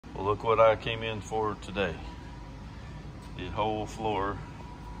Well, look what I came in for today. The whole floor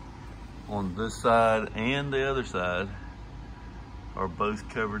on this side and the other side are both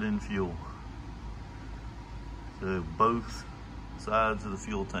covered in fuel. So both sides of the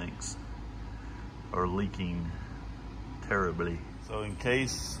fuel tanks are leaking terribly. So in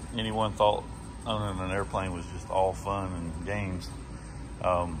case anyone thought owning an airplane was just all fun and games,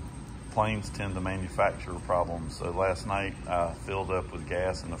 planes tend to manufacture problems. So last night I filled up with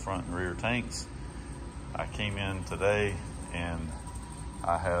gas in the front and rear tanks. I came in today and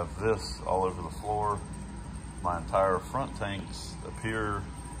I have this all over the floor. My entire front tanks appear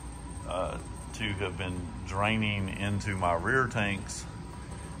to have been draining into my rear tanks.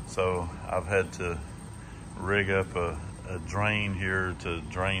 So I've had to rig up a drain here to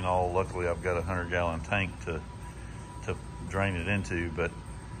drain all. Luckily I've got a 100-gallon tank to drain it into, but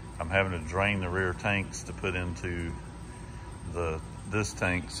I'm having to drain the rear tanks to put into this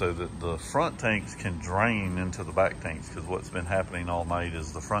tank so that the front tanks can drain into the back tanks, because what's been happening all night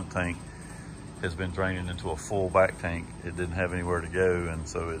is the front tank has been draining into a full back tank. It didn't have anywhere to go, and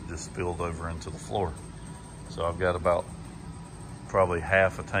so it just spilled over into the floor. So I've got about probably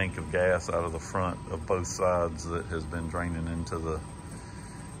half a tank of gas out of the front of both sides that has been draining into the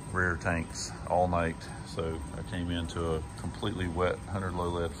rear tanks all night. So I came into a completely wet 100 low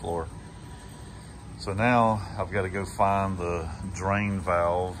lead floor. So now I've got to go find the drain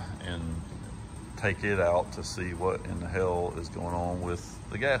valve and take it out to see what in the hell is going on with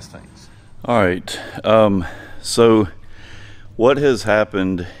the gas tanks. All right, so what has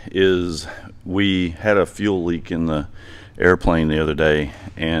happened is we had a fuel leak in the airplane the other day,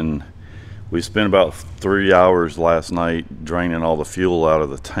 and we spent about 3 hours last night draining all the fuel out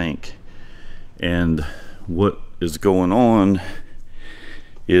of the tank. And what is going on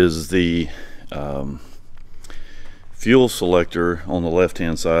is the fuel selector on the left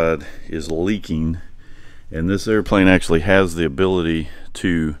hand side is leaking, and this airplane actually has the ability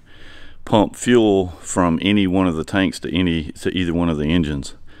to pump fuel from any one of the tanks to either one of the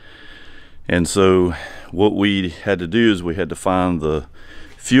engines. And so what we had to do is we had to find the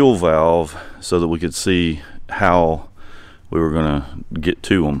fuel valve so that we could see how we were going to get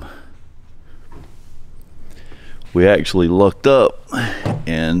to them. We actually looked up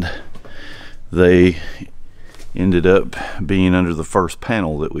and they ended up being under the first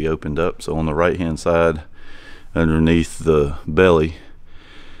panel that we opened up. So on the right hand side underneath the belly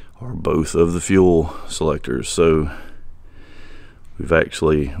are both of the fuel selectors. So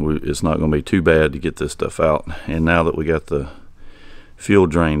it's not going to be too bad to get this stuff out. And now that we got the fuel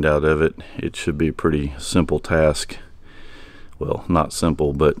drained out of it, it should be a pretty simple task. Well, not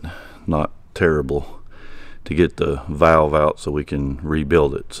simple, but not terrible, to get the valve out so we can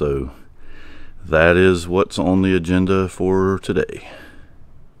rebuild it. So that is what's on the agenda for today.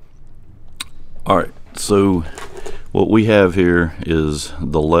 All right, so what we have here is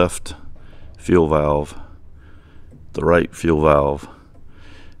the left fuel valve, the right fuel valve,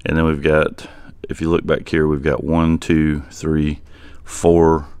 and then we've got, if you look back here, we've got 1, 2, 3,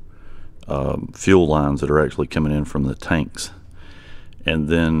 4 fuel lines that are actually coming in from the tanks. And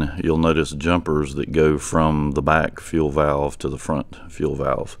then you'll notice jumpers that go from the back fuel valve to the front fuel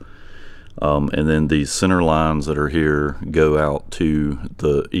valve. And then these center lines that are here go out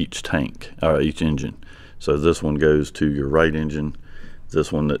to each tank, each engine. So this one goes to your right engine.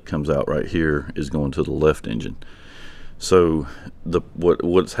 This one that comes out right here is going to the left engine. So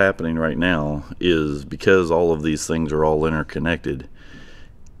what's happening right now is, because all of these things are all interconnected,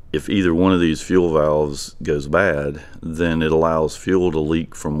 if either one of these fuel valves goes bad, then it allows fuel to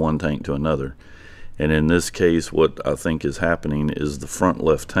leak from one tank to another. And in this case, what I think is happening is the front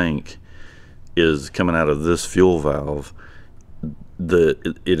left tank is coming out of this fuel valve.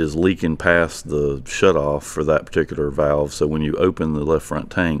 It is leaking past the shutoff for that particular valve. So when you open the left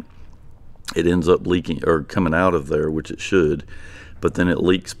front tank, it ends up leaking or coming out of there, which it should, but then it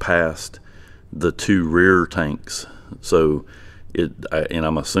leaks past the two rear tanks. So and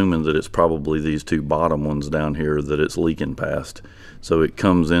I'm assuming that it's probably these two bottom ones down here that it's leaking past. So it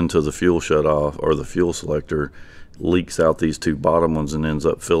comes into the fuel shutoff or the fuel selector, leaks out these two bottom ones, and ends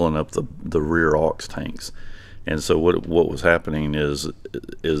up filling up the rear aux tanks. And so what was happening is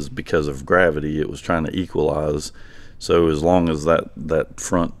because of gravity, it was trying to equalize. So as long as that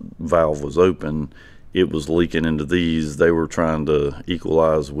front valve was open, it was leaking into these. They were trying to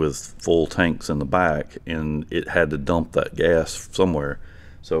equalize with full tanks in the back, and it had to dump that gas somewhere.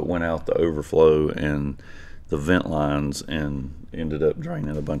 So it went out the overflow and the vent lines and ended up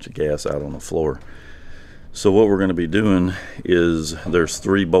draining a bunch of gas out on the floor. So what we're going to be doing is, there's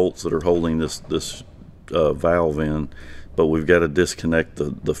 3 bolts that are holding this valve in. but we've got to disconnect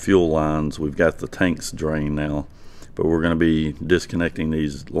the fuel lines. We've got the tanks drained now, but we're going to be disconnecting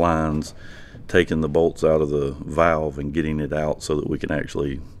these lines, taking the bolts out of the valve and getting it out so that we can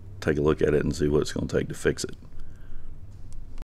actually take a look at it and see what it's going to take to fix it.